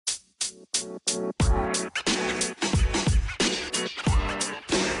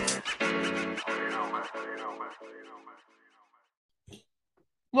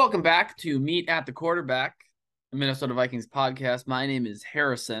Welcome back to Meet at the Quarterback, the Minnesota Vikings podcast. My name is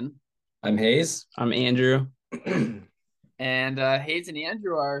Harrison. I'm Hayes. I'm Andrew. And Hayes and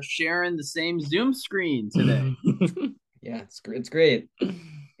Andrew are sharing the same Zoom screen today. Yeah, it's great. It's great.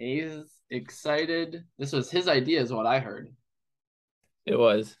 Hayes excited. This was his idea, is what I heard. It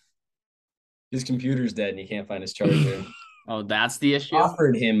was. His computer's dead and he can't find his charger. Oh, that's the issue?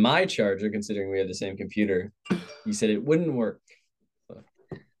 Offered him my charger, considering we have the same computer. He said it wouldn't work.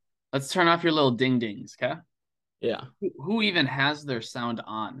 Let's turn off your little ding-dings, okay? Yeah. Who even has their sound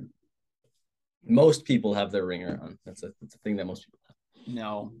on? Most people have their ringer on. That's a thing that most people have.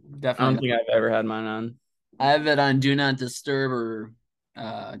 No, I definitely don't think I've ever had mine on. I have it on Do Not Disturb or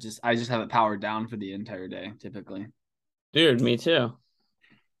I just have it powered down for the entire day, typically. Dude, me too.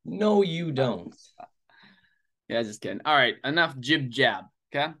 No, you don't. Yeah, just kidding. All right, enough jib jab.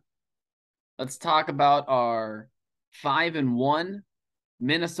 Okay, let's talk about our 5-1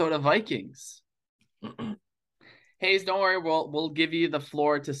 Minnesota Vikings. Hayes, don't worry, we'll give you the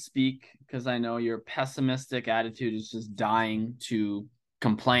floor to speak because I know your pessimistic attitude is just dying to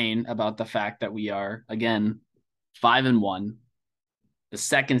complain about the fact that we are again 5-1, the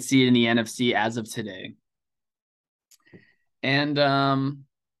second seed in the NFC as of today, and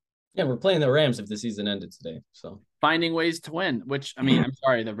yeah, we're playing the Rams if the season ended today. So finding ways to win, which, I mean, I'm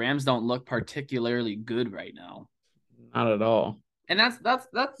sorry, the Rams don't look particularly good right now. Not at all. And that's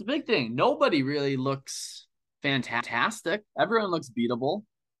the big thing. Nobody really looks fantastic. Everyone looks beatable.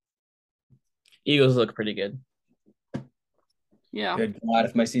 Eagles look pretty good. Yeah. Good God,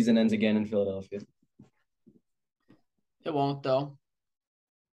 if my season ends again in Philadelphia. It won't, though.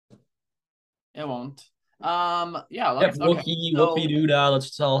 It won't. Yeah. Yep, whoopie doodah.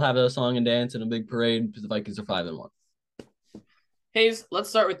 Let's all have a song and dance and a big parade because the Vikings are 5-1. Hayes, let's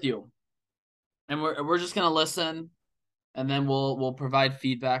start with you. And we're just gonna listen, and then we'll provide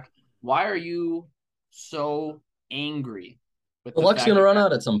feedback. Why are you so angry with the luck's gonna run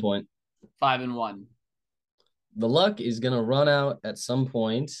out at some point? 5-1. The luck is gonna run out at some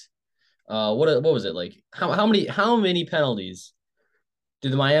point. What was it like? How many penalties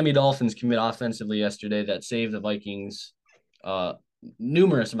did the Miami Dolphins commit offensively yesterday that saved the Vikings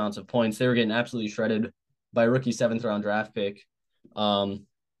numerous amounts of points? They were getting absolutely shredded by a rookie 7th-round draft pick. The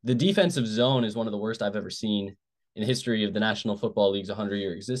defensive zone is one of the worst I've ever seen in the history of the National Football League's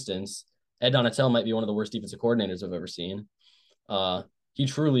 100-year existence. Ed Donatell might be one of the worst defensive coordinators I've ever seen. He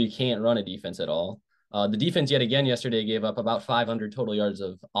truly can't run a defense at all. The defense yet again yesterday gave up about 500 total yards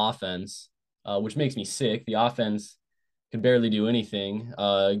of offense, which makes me sick. The offense could barely do anything.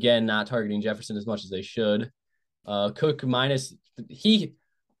 Again, not targeting Jefferson as much as they should. Cook I'll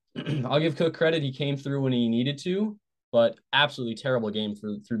give Cook credit. He came through when he needed to, but absolutely terrible game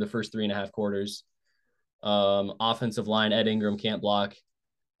through the first 3.5 quarters. Offensive line, Ed Ingram can't block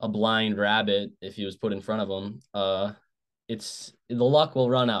a blind rabbit if he was put in front of him. The luck will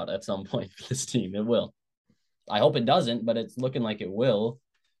run out at some point for this team. It will. I hope it doesn't, but it's looking like it will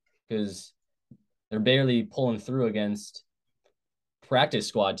because they're barely pulling through against practice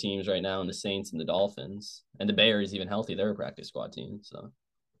squad teams right now, and the Saints and the Dolphins, and the Bears even healthy. They're a practice squad team. So,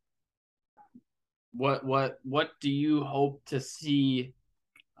 what do you hope to see,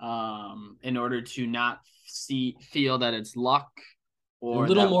 in order to not feel that it's luck or a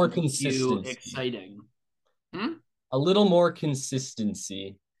little more consistency? Exciting. A little more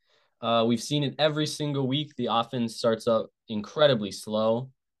consistency. We've seen it every single week. The offense starts up incredibly slow,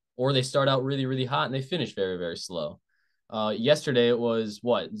 or they start out really, really hot and they finish very, very slow. Yesterday it was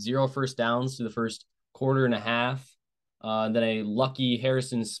 0 first downs to the first quarter and a half. Then a lucky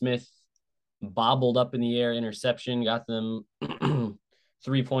Harrison Smith bobbled up in the air interception, got them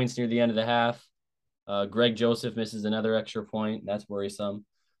 3 points near the end of the half. Greg Joseph misses another extra point. That's worrisome.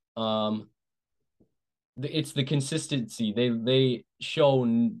 It's the consistency. They show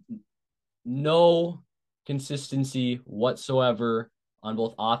no consistency whatsoever on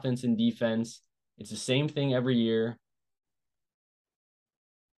both offense and defense. It's the same thing every year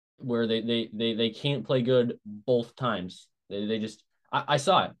where they can't play good both times. They just I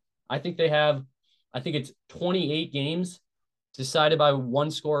saw it. I think it's 28 games decided by one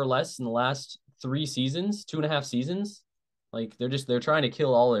score or less in the last 2.5 seasons. Like they're trying to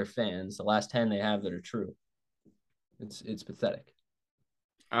kill all their fans. The last 10 they have that are true. It's pathetic.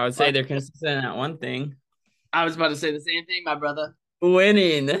 I would say they're consistent at one thing. I was about to say the same thing, my brother.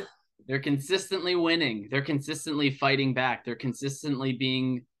 Winning. They're consistently winning. They're consistently fighting back. They're consistently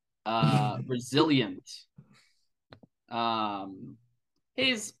being resilient.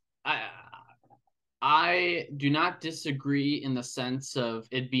 Hayes, I do not disagree in the sense of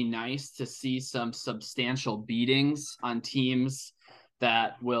it'd be nice to see some substantial beatings on teams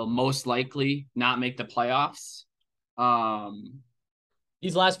that will most likely not make the playoffs.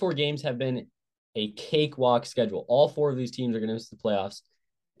 These last 4 games have been a cakewalk schedule. All 4 of these teams are going to miss the playoffs,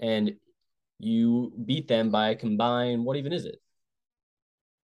 and you beat them by a combined, what even is it?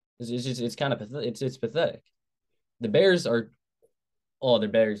 It's kind of pathetic. It's pathetic. The Bears are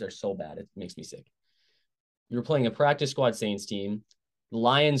so bad. It makes me sick. You're playing a practice squad Saints team. The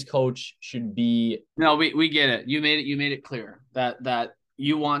Lions coach should be. No, we get it. You made it clear that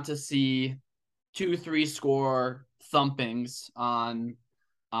you want to see 2-3 score thumpings on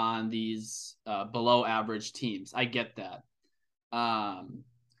these below average teams. I get that.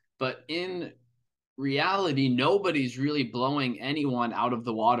 But in reality, nobody's really blowing anyone out of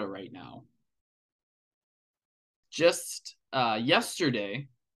the water right now. Just yesterday,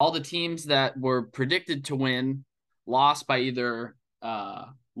 all the teams that were predicted to win lost by either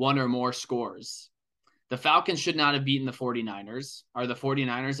one or more scores. The Falcons should not have beaten the 49ers. Are the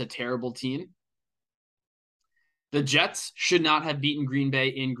 49ers a terrible team? The Jets should not have beaten Green Bay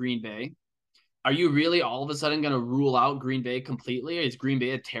in Green Bay. Are you really all of a sudden going to rule out Green Bay completely? Is Green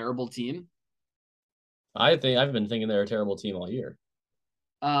Bay a terrible team? I've been thinking they're a terrible team all year.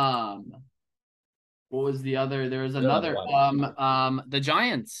 What was the other? There was another. The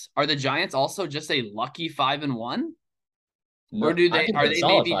Giants. Are the Giants also just a lucky 5-1? No, or do they? Are they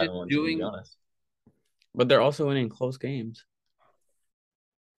maybe just doing? To be honest. But they're also winning close games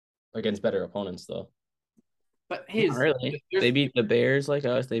Against better opponents, though. But hey, not really. They beat the Bears like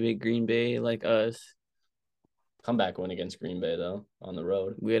us. They beat Green Bay like us. Comeback win against Green Bay, though, on the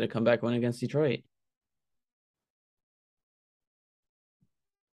road. We had a comeback win against Detroit.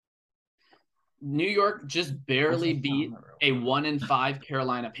 New York just barely beat a 1-5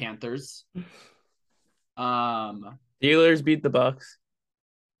 Carolina Panthers. Steelers beat the Bucks.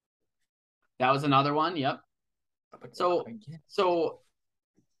 That was another one. Yep. So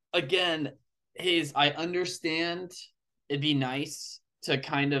again, Hayes, I understand it'd be nice to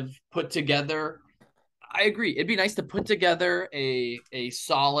kind of put together. I agree. It'd be nice to put together a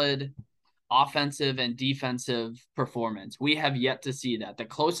solid offensive and defensive performance. We have yet to see that. The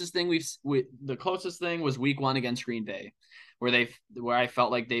closest thing was week 1 against Green Bay, where I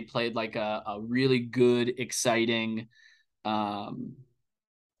felt like they played like a really good, exciting,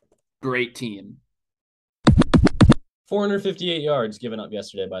 great team. 458 yards given up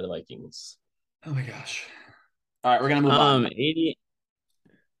yesterday by the Vikings. Oh my gosh. All right, we're gonna move on. 80.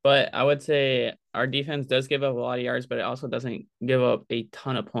 But I would say our defense does give up a lot of yards, but it also doesn't give up a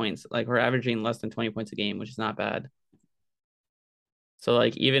ton of points. Like we're averaging less than 20 points a game, which is not bad. So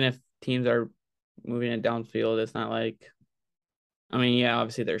like even if teams are moving it downfield, it's not like, I mean, yeah,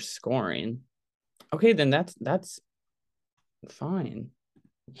 obviously they're scoring. Okay, then that's fine.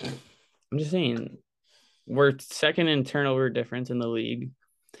 I'm just saying we're second in turnover difference in the league,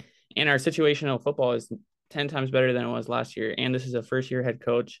 and our situational football is 10 times better than it was last year. And this is a first-year head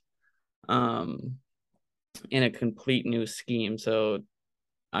coach in a complete new scheme. So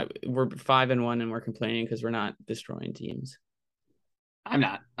we're 5-1 and we're complaining because we're not destroying teams. I'm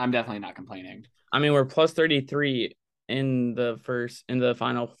not. I'm definitely not complaining. I mean, we're plus 33 in the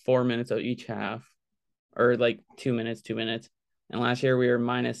final 4 minutes of each half, or like 2 minutes. And last year we were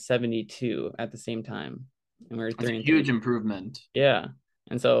minus 72 at the same time. And we were That's a huge improvement. Yeah.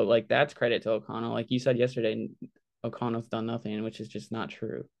 And so, like, that's credit to O'Connell. Like you said yesterday, O'Connell's done nothing, which is just not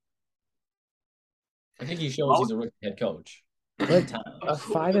true. I think he shows he's a rookie head coach. What? A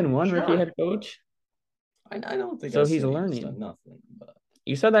 5-1 rookie head coach? I don't think so. He's learning. He's done nothing. But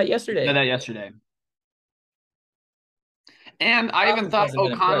you said that yesterday. And I even thought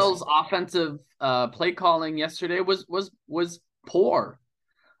O'Connell's offensive play calling yesterday was poor.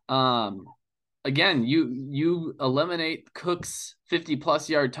 Again, you eliminate Cook's 50+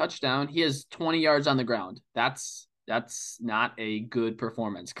 yard touchdown. He has 20 yards on the ground. That's not a good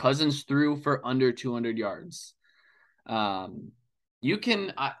performance. Cousins threw for under 200 yards. I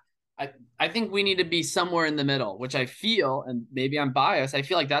think we need to be somewhere in the middle, which I feel, and maybe I'm biased, I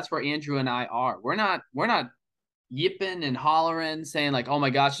feel like that's where Andrew and I are. We're not yipping and hollering saying like, oh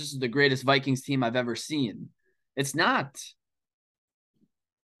my gosh, this is the greatest Vikings team I've ever seen. It's not.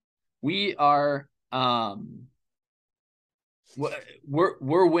 We are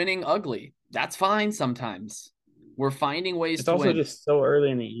we're winning ugly. That's fine sometimes. We're finding ways to win. It's also just so early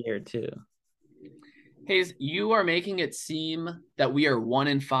in the year too. Hayes, you are making it seem that we are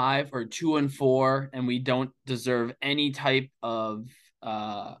 1-5 or 2-4 and we don't deserve any type of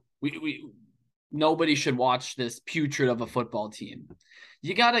nobody should watch this putrid of a football team.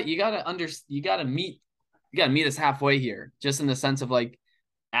 you gotta meet us halfway here, just in the sense of like,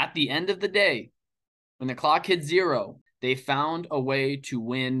 at the end of the day, when the clock hit 0, they found a way to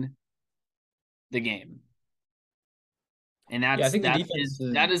win the game. And I think the defense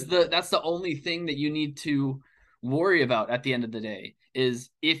that's the only thing that you need to worry about at the end of the day, is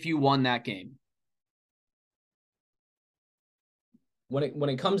if you won that game. When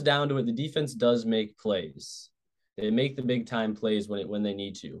it comes down to it, the defense does make plays. They make the big time plays when they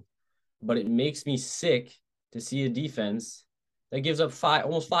need to. But it makes me sick to see a defense that gives up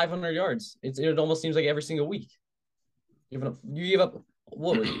almost 500 yards. It almost seems like every single week. You give up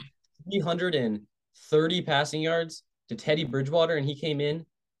what was it? 330 passing yards to Teddy Bridgewater, and he came in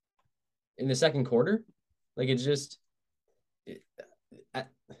the second quarter. Like, it's just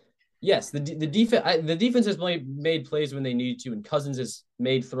yes, the defense has made plays when they need to, and Cousins has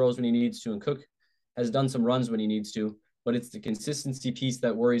made throws when he needs to, and Cook has done some runs when he needs to. But it's the consistency piece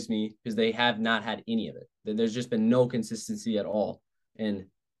that worries me, because they have not had any of it. There's just been no consistency at all. And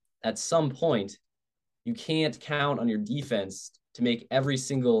at some point, you can't count on your defense to make every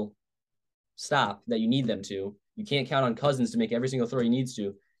single stop that you need them to. You can't count on Cousins to make every single throw he needs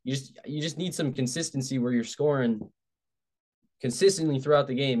to. You just need some consistency where you're scoring consistently throughout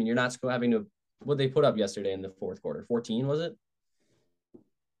the game, and you're not having to. What they put up yesterday in the fourth quarter, 14 was it?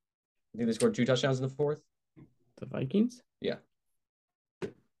 I think they scored 2 touchdowns in the fourth. The Vikings? Yeah.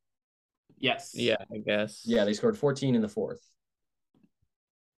 Yes. Yeah, I guess. Yeah, they scored 14 in the fourth.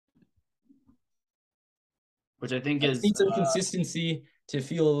 Which I think is need some consistency to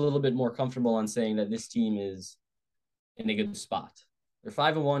feel a little bit more comfortable on saying that this team is in a good spot. They're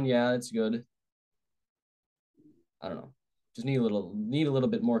 5-1, yeah, it's good. I don't know. Just need a little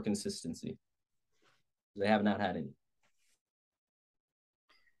bit more consistency. They have not had any.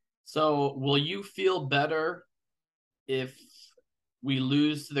 So, will you feel better if we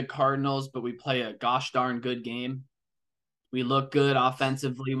lose to the Cardinals, but we play a gosh darn good game? We look good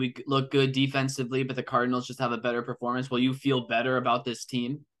offensively, we look good defensively, but the Cardinals just have a better performance. Will you feel better about this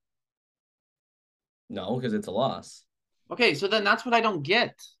team? No, because it's a loss. Okay, so then that's what I don't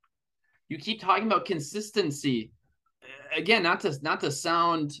get. You keep talking about consistency. Again, not to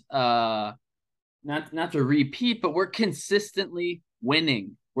sound not to repeat, but we're consistently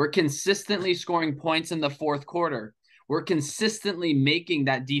winning. We're consistently scoring points in the fourth quarter. We're consistently making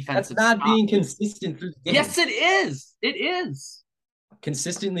that defensive That's not stop. being consistent through the game. Yes, it is. It is.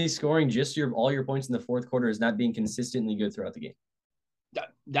 Consistently scoring just all your points in the fourth quarter is not being consistently good throughout the game.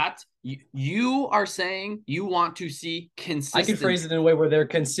 That's you are saying you want to see consistency. I could phrase it in a way where they're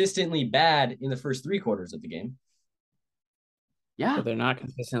consistently bad in the first 3 quarters of the game. Yeah, but they're not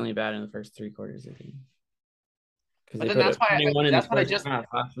consistently bad in the first 3 quarters of the game. But then that's what I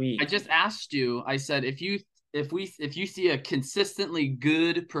just asked you. I said, if you see a consistently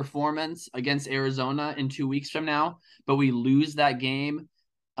good performance against Arizona in 2 weeks from now, but we lose that game,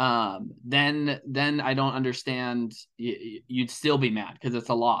 then I don't understand. You'd still be mad because it's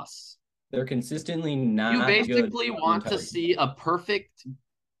a loss. They're consistently not. You basically want to see a perfect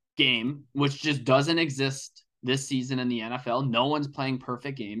game, which just doesn't exist this season in the NFL. No one's playing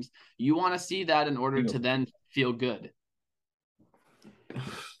perfect games. You want to see that in order to then feel good.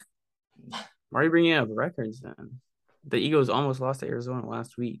 Why are you bringing up records then? The Eagles almost lost to Arizona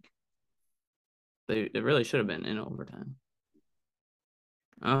last week. They really should have been in overtime.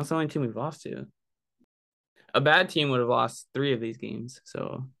 That's the only team we've lost to. A bad team would have lost 3 of these games,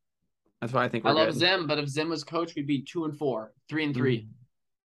 so that's why I think we're love good. Zim, but if Zim was coach, we'd be 2-4, 3-3.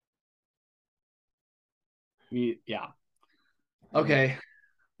 Yeah. Okay,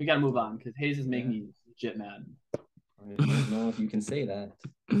 we got to move on because Hayes is making me legit mad. I don't know if you can say that.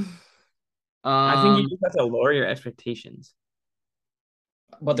 I think you just have to lower your expectations.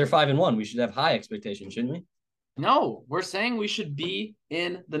 But they're 5-1. We should have high expectations, shouldn't we? No, we're saying we should be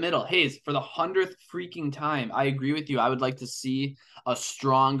in the middle. Hayes, for the 100th freaking time, I agree with you. I would like to see a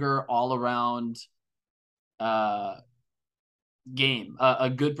stronger all-around game, a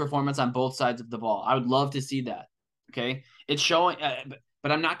good performance on both sides of the ball. I would love to see that. Okay, it's showing,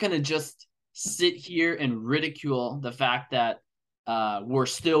 but I'm not going to just sit here and ridicule the fact that we're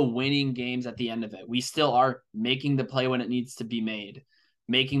still winning games at the end of it. We still are making the play when it needs to be made,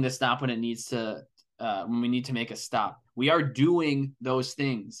 making the stop when it needs to, when we need to make a stop. We are doing those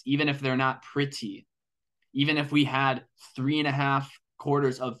things, even if they're not pretty, even if we had 3.5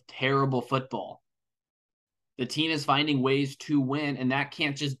 quarters of terrible football. The team is finding ways to win, and that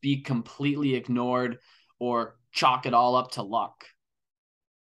can't just be completely ignored or chalk it all up to luck.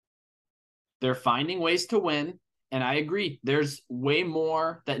 They're finding ways to win, and I agree. There's way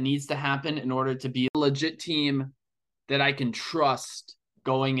more that needs to happen in order to be a legit team that I can trust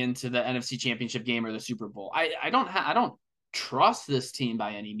going into the NFC Championship game or the Super Bowl. I don't trust this team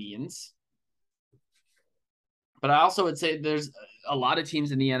by any means. But I also would say there's a lot of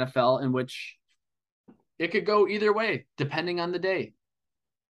teams in the NFL in which it could go either way, depending on the day.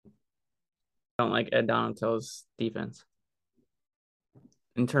 I don't like Ed Donatello's defense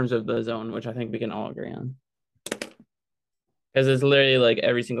in terms of the zone, which I think we can all agree on. Because it's literally like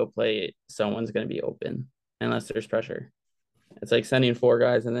every single play, someone's going to be open unless there's pressure. It's like sending 4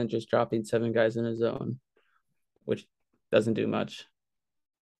 guys and then just dropping 7 guys in a zone, which doesn't do much.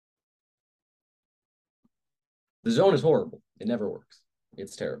 The zone is horrible. It never works.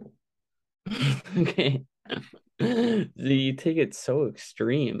 It's terrible. Okay. You take it so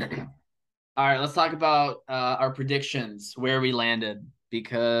extreme. All right, let's talk about our predictions, where we landed,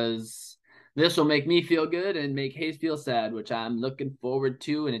 because this will make me feel good and make Hayes feel sad, which I'm looking forward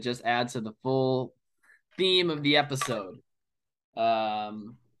to, and it just adds to the full theme of the episode.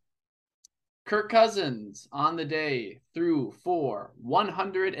 Kirk Cousins on the day threw for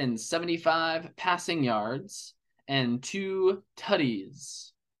 175 passing yards and 2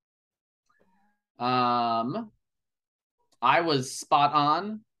 tutties. I was spot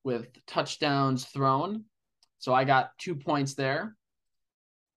on with touchdowns thrown, so I got 2 points there.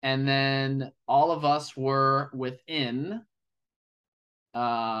 And then all of us were within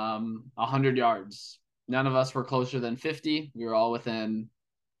 100 yards. None of us were closer than 50. We were all within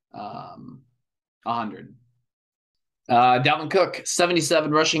 100. Dalvin Cook,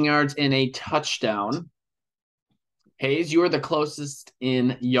 77 rushing yards and a touchdown. Hayes, you were the closest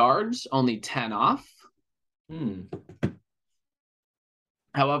in yards, only 10 off.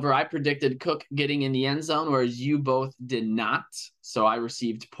 However, I predicted Cook getting in the end zone, whereas you both did not. So I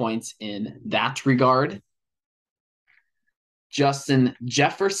received points in that regard. Justin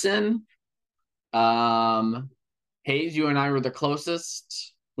Jefferson. Hayes, you and I were the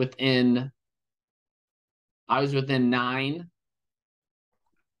closest I was within 9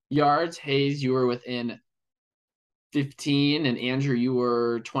 yards. Hayes, you were within 15, and Andrew, you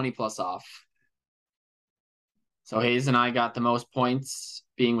were 20 plus off. So Hayes and I got the most points,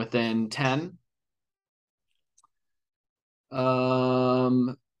 being within 10.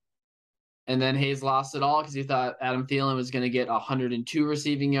 And then Hayes lost it all because he thought Adam Thielen was going to get 102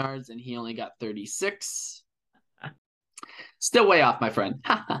 receiving yards, and he only got 36. Still way off, my friend.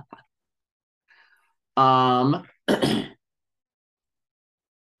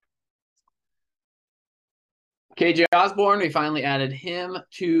 KJ Osborne, we finally added him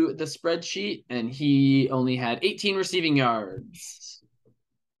to the spreadsheet, and he only had 18 receiving yards.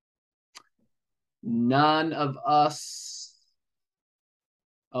 None of us.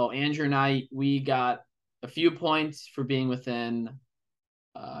 Oh, Andrew and I, we got a few points for being within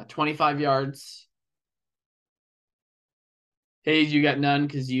 25 yards. Hayes, you got none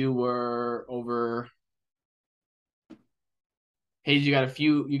because you were over. Hayes, you got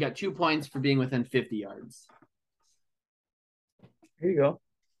 2 points for being within 50 yards. Here you go.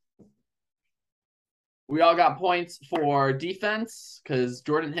 We all got points for defense because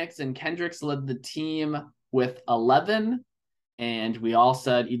Jordan Hicks and Kendricks led the team with 11, and we all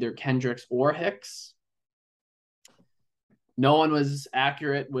said either Kendricks or Hicks. No one was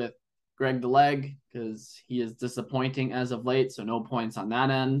accurate with Greg the Leg because he is disappointing as of late, so no points on that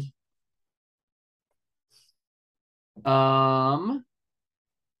end.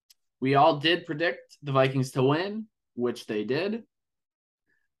 We all did predict the Vikings to win, which they did.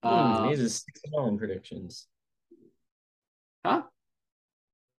 These are 6-0 predictions. Huh?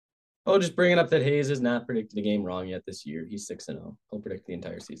 Oh, just bringing up that Hayes has not predicted a game wrong yet this year. He's 6-0. He'll predict the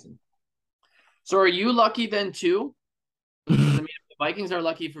entire season. So are you lucky then too? I mean, if the Vikings are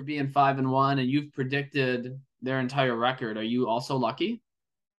lucky for being 5-1, and you've predicted their entire record, are you also lucky?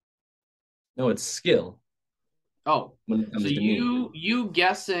 No, it's skill. Oh, so you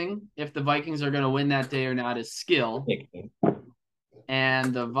guessing if the Vikings are going to win that day or not is skill.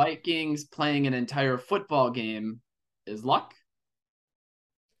 And the Vikings playing an entire football game is luck?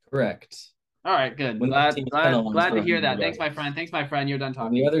 Correct. All right, good. Glad to hear that. Thanks, my friend. You're done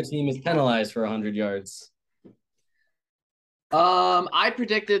talking. And the other team is penalized for 100 yards. I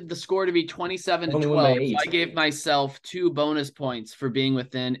predicted the score to be 27-12. So I gave myself 2 bonus points for being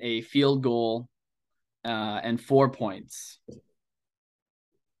within a field goal and 4 points.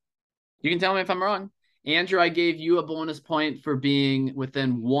 You can tell me if I'm wrong. Andrew, I gave you a bonus point for being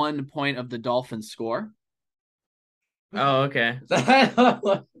within 1 point of the Dolphins score. Oh, okay.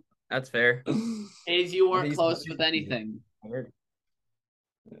 That's fair. Hayes, you weren't close with anything.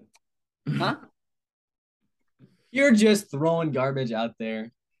 Huh? You're just throwing garbage out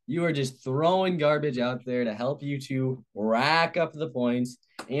there. You are just throwing garbage out there to help you to rack up the points.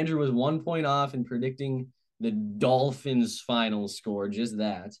 Andrew was 1 point off in predicting the Dolphins' final score, just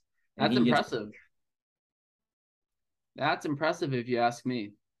that. That's impressive. That's impressive if you ask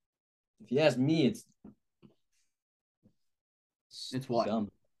me. If you ask me, it's what? dumb.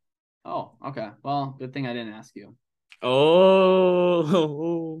 Oh, okay. Well, good thing I didn't ask you.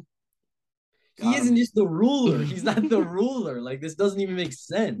 Oh. He isn't just the ruler. He's not the ruler. Like, this doesn't even make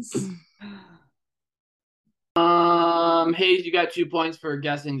sense. Hayes, you got 2 points for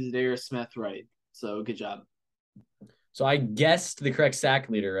guessing Zadarius Smith right. So good job. So I guessed the correct sack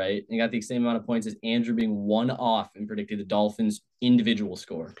leader, right? And got the same amount of points as Andrew being 1 off and predicted the Dolphins' individual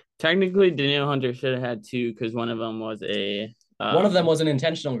score. Technically, Daniel Hunter should have had 2 because one of them was a. One of them was an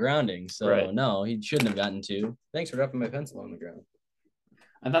intentional grounding, so right. No, he shouldn't have gotten 2. Thanks for dropping my pencil on the ground.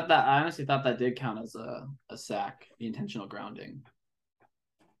 I honestly thought that did count as a sack, the intentional grounding.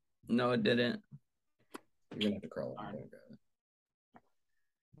 No, it didn't. You're gonna have to crawl up there.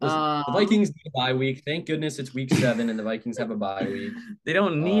 Listen, the Vikings need a bye week. Thank goodness it's week 7 and the Vikings have a bye week. They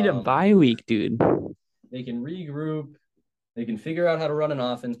don't need a bye week, dude. They can regroup. They can figure out how to run an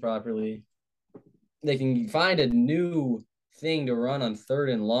offense properly. They can find a new thing to run on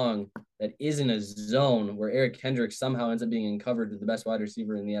 3rd and long that isn't a zone where Eric Kendricks somehow ends up being uncovered to the best wide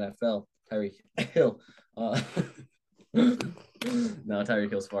receiver in the NFL, Tyreek Hill. No,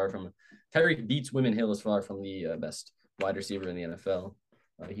 Tyreek Hill's far from it. Tyreek beats Women Hill is far from the best wide receiver in the NFL.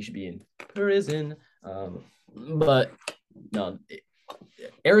 He should be in prison. But no,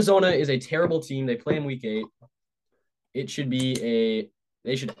 Arizona is a terrible team. They play in week 8. They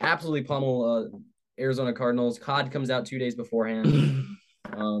should absolutely pummel Arizona Cardinals. COD comes out 2 days beforehand.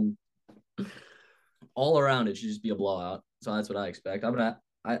 All around, it should just be a blowout. So that's what I expect. But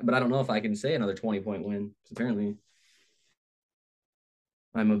I don't know if I can say another 20-point win. Apparently,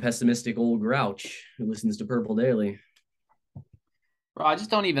 I'm a pessimistic old grouch who listens to Purple Daily. Bro, I just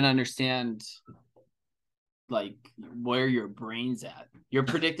don't even understand, like, where your brain's at. You're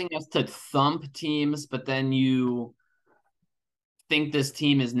predicting us to thump teams, but then you think this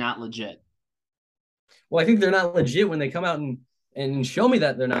team is not legit. Well, I think they're not legit when they come out and show me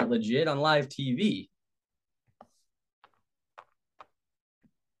that they're not legit on live TV.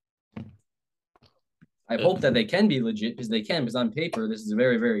 I hope that they can be legit because they can, because on paper, this is a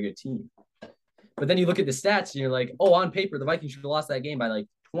very, very good team. But then you look at the stats and you're like, oh, on paper, the Vikings should have lost that game by like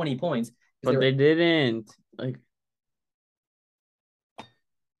 20 points. But they didn't. Like,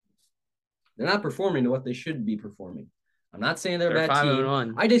 they're not performing to what they should be performing. I'm not saying they're a bad 5-1.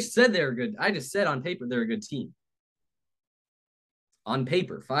 team. I just said they're good. I just said on paper they're a good team. On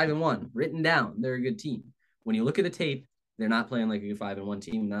paper, 5-1, written down, they're a good team. When you look at the tape, they're not playing like a 5-1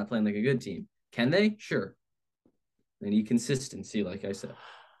 team, not playing like a good team. Can they? Sure. They need consistency, like I said.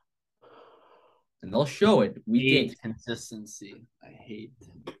 And they'll show it. We hate consistency. I hate.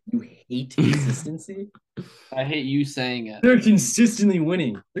 You hate consistency? I hate you saying it. They're consistently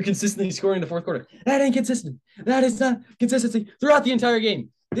winning. They're consistently scoring in the 4th quarter. That ain't consistent. That is not consistency throughout the entire game.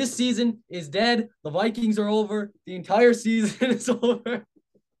 This season is dead. The Vikings are over. The entire season is over.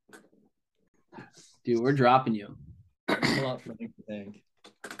 Dude, we're dropping you. Pull out Frank the Tank.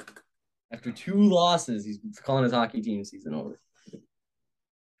 After 2 losses, he's calling his hockey team season over.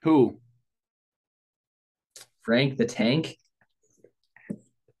 Who? Frank the Tank?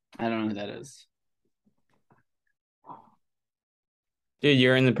 I don't know who that is. Dude,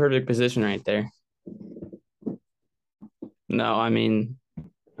 you're in the perfect position right there. No, I mean,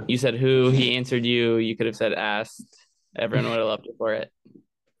 you said who, he answered you. You could have said asked. Everyone would have loved you for it.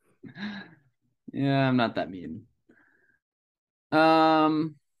 Yeah, I'm not that mean.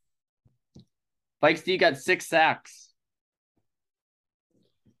 Vikes D got 6 sacks.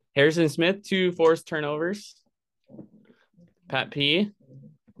 Harrison Smith, 2 forced turnovers. Pat P,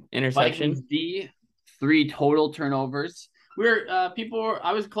 interception. Vikings D, 3 total turnovers.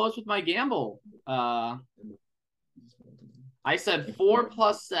 I was close with my gamble. I said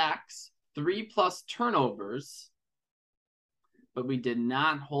 4+ sacks, 3+ turnovers, but we did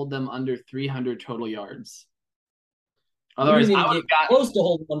not hold them under 300 total yards. Otherwise, I would have gotten close to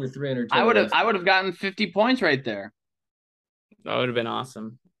holding under 300. I would have gotten 50 points right there. That would have been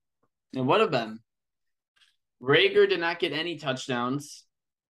awesome. It would have been. Rager did not get any touchdowns.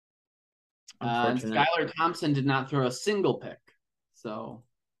 And Skylar Thompson did not throw a single pick. So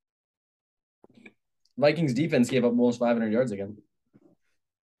Vikings defense gave up almost 500 yards again.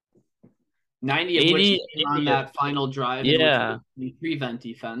 90 of which on that final drive. Yeah. The prevent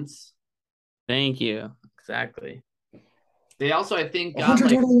defense. Thank you. Exactly. They also, I think, got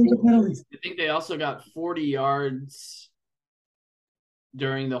they also got 40 yards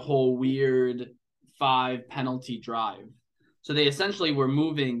during the whole weird 5 penalty drive. So they essentially were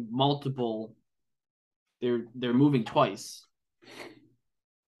moving multiple. They're moving twice.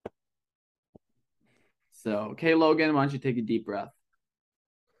 So, okay, Logan, why don't you take a deep breath?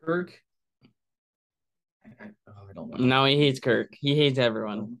 Kirk. I don't know. No, he hates Kirk. He hates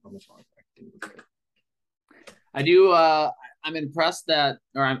everyone. I do. I'm impressed that,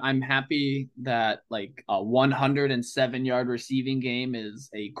 or I'm happy that like a 107-yard receiving game is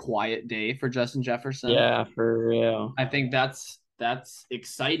a quiet day for Justin Jefferson. Yeah, for real. I think that's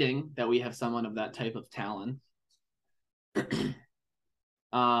exciting that we have someone of that type of talent. It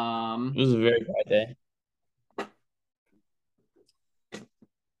was a very quiet day.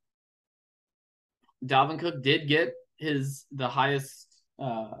 Dalvin Cook did get the highest.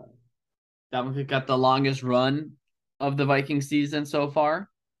 Dalvin Cook got the longest run of the Viking season so far.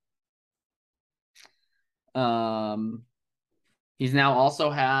 He's now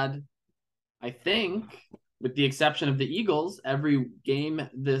also had, I think, with the exception of the Eagles, every game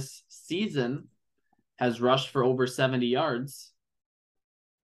this season has rushed for over 70 yards.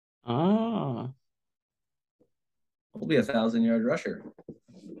 Oh. He'll be a 1,000-yard rusher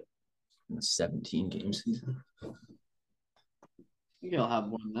in a 17-game season. I think he'll have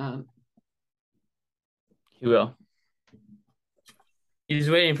more than that. He will. He's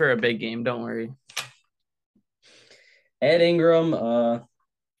waiting for a big game. Don't worry. Ed Ingram.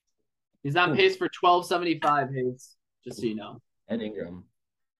 He's on pace for 1,275, Hayes, just so you know. Ed Ingram.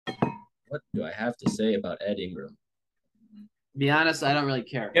 What do I have to say about Ed Ingram? To be honest, I don't really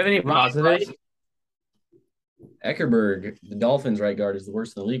care. You have any positives? Eckerberg, the Dolphins right guard, is the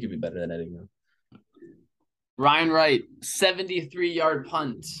worst in the league. Could be better than Ed Ingram. Ryan Wright, 73-yard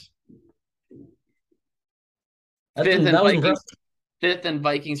punt. Fifth in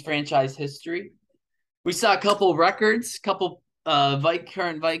Vikings franchise history. We saw a couple records, current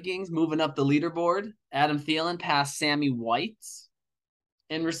Vikings moving up the leaderboard. Adam Thielen passed Sammy White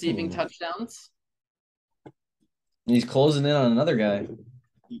in receiving touchdowns. He's closing in on another guy.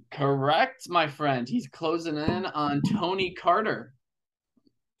 Correct, my friend. He's closing in on Tony Carter.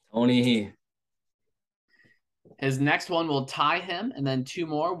 Tony. His next one will tie him, and then 2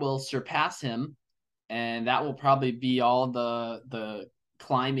 more will surpass him. And that will probably be all the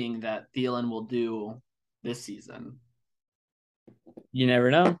climbing that Thielen will do this season. You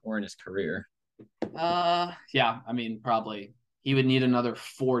never know. Or in his career. Yeah, I mean, probably. He would need another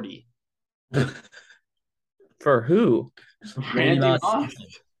 40. For who? Randy Moss.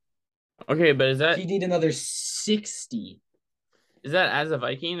 Okay, but is that... He'd need another 60. Is that as a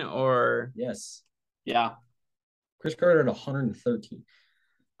Viking or... Yes. Yeah. Chris Carter at 113.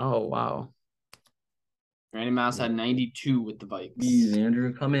 Oh, wow. Randy Moss had 92 with the Vikes. Please,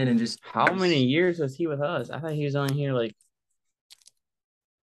 Andrew, come in and just... How many years was he with us? I thought he was only here like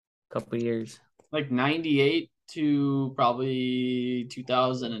a couple of years. Like 98 to probably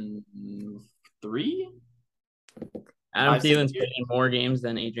 2003? Adam Thielen's played in more games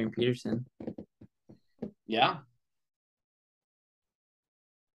than Adrian Peterson. Yeah.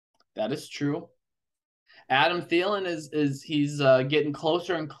 That is true. Adam Thielen he's getting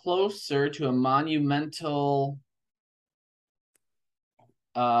closer and closer to a monumental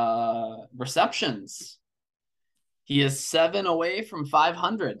receptions. He is 7 away from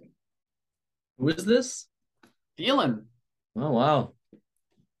 500. Who is this? Thielen. Oh, wow.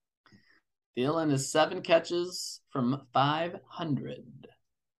 Thielen is 7 catches from 500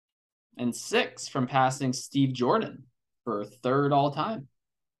 and 6 from passing Steve Jordan for 3rd all time.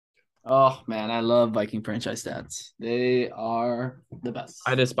 Oh, man, I love Viking franchise stats. They are the best.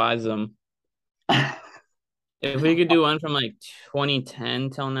 I despise them. If we could do one from like 2010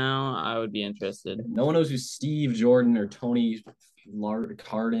 till now, I would be interested. No one knows who Steve Jordan or Tony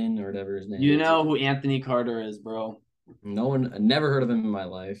Carden or whatever his name is. You know who Anthony Carter is, bro. No one, I never heard of him in my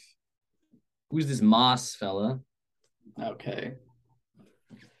life. Who's this Moss fella? Okay.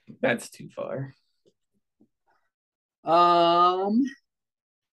 That's too far.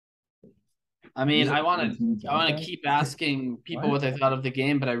 I mean, I want to keep asking people what they thought of the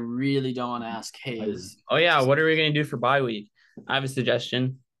game, but I really don't want to ask Hayes. Oh yeah, what are we gonna do for bye week? I have a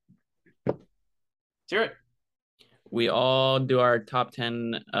suggestion. Let's hear it. We all do our top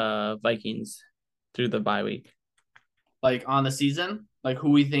 10 Vikings through the bye week. Like on the season, like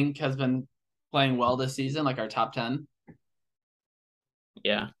who we think has been playing well this season, like our top 10.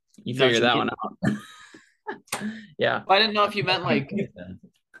 Yeah, you figure that one out. Yeah. Well, I didn't know if you meant like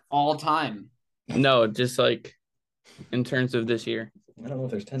all time. No, just like in terms of this year. I don't know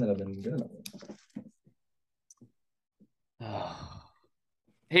if there's 10 that have been good enough.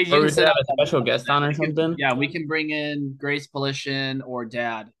 Hayes, you Or can we should sit have out a that special middle. guest on or something. Yeah, we can bring in Grace Polishin or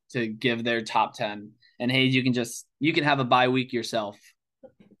Dad to give their top 10. And Hayes, you can have a bye week yourself.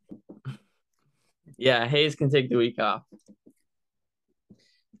 Yeah, Hayes can take the week off.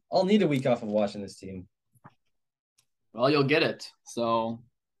 I'll need a week off of watching this team. Well, you'll get it. So,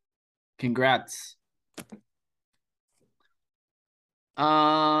 congrats.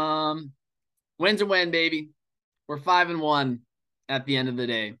 Win's a win, baby. We're 5-1 at the end of the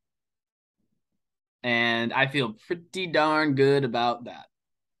day. And I feel pretty darn good about that.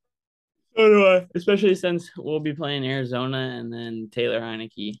 So do I. Especially since we'll be playing Arizona and then Taylor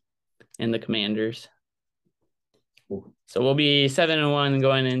Heineke and the Commanders. So we'll be 7-1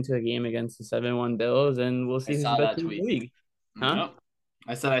 going into a game against the 7-1 Bills, and we'll see who's the best team in the league. Huh? Yep.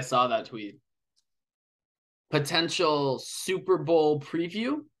 I said I saw that tweet. Potential Super Bowl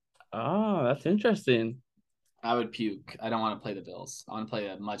preview. Oh, that's interesting. I would puke. I don't want to play the Bills. I want to play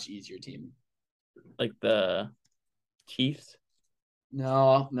a much easier team. Like the Chiefs?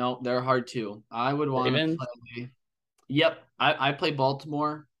 No, they're hard too. I would want to play. Yep, I play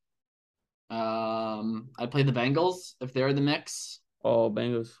Baltimore. I play the Bengals if they're in the mix. Oh,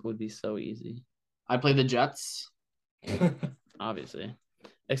 Bengals would be so easy. I play the Jets. Obviously.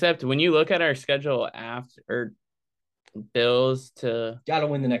 Except when you look at our schedule after Bills to gotta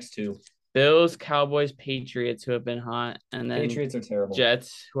win the next two. Bills, Cowboys, Patriots who have been hot, and then Patriots are terrible.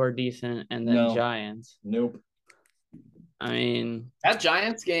 Jets who are decent, and then Giants. Nope. I mean, that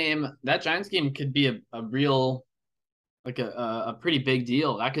Giants game could be a real, like a pretty big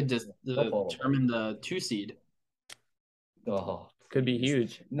deal. That could just determine the 2 seed. Oh, could be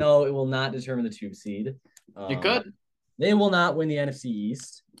huge. No, it will not determine the 2 seed. It could. They will not win the NFC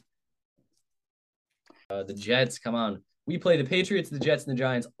East. The Jets, come on. We play the Patriots, the Jets, and the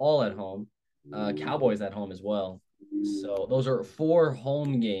Giants all at home. Cowboys at home as well. So those are 4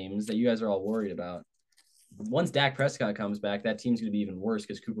 home games that you guys are all worried about. Once Dak Prescott comes back, that team's going to be even worse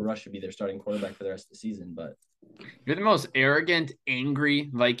because Cooper Rush should be their starting quarterback for the rest of the season. But you're the most arrogant,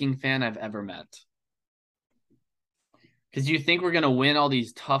 angry Viking fan I've ever met. Because you think we're going to win all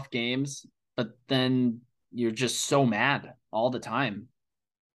these tough games, but then you're just so mad all the time.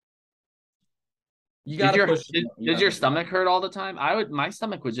 You got to push. Does your stomach hurt all the time? My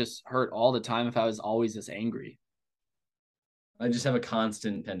stomach would just hurt all the time if I was always this angry. I just have a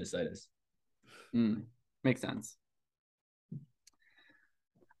constant appendicitis. Makes sense.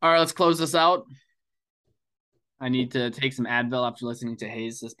 All right, let's close this out. I need to take some Advil after listening to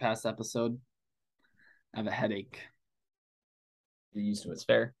Hayes this past episode. I have a headache. You're used to it. It's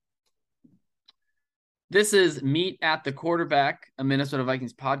fair. This is Meet at the Quarterback, a Minnesota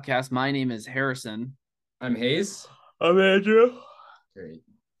Vikings podcast. My name is Harrison. I'm Hayes. I'm Andrew. Great.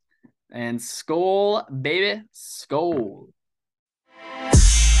 And Skol, baby. Skol.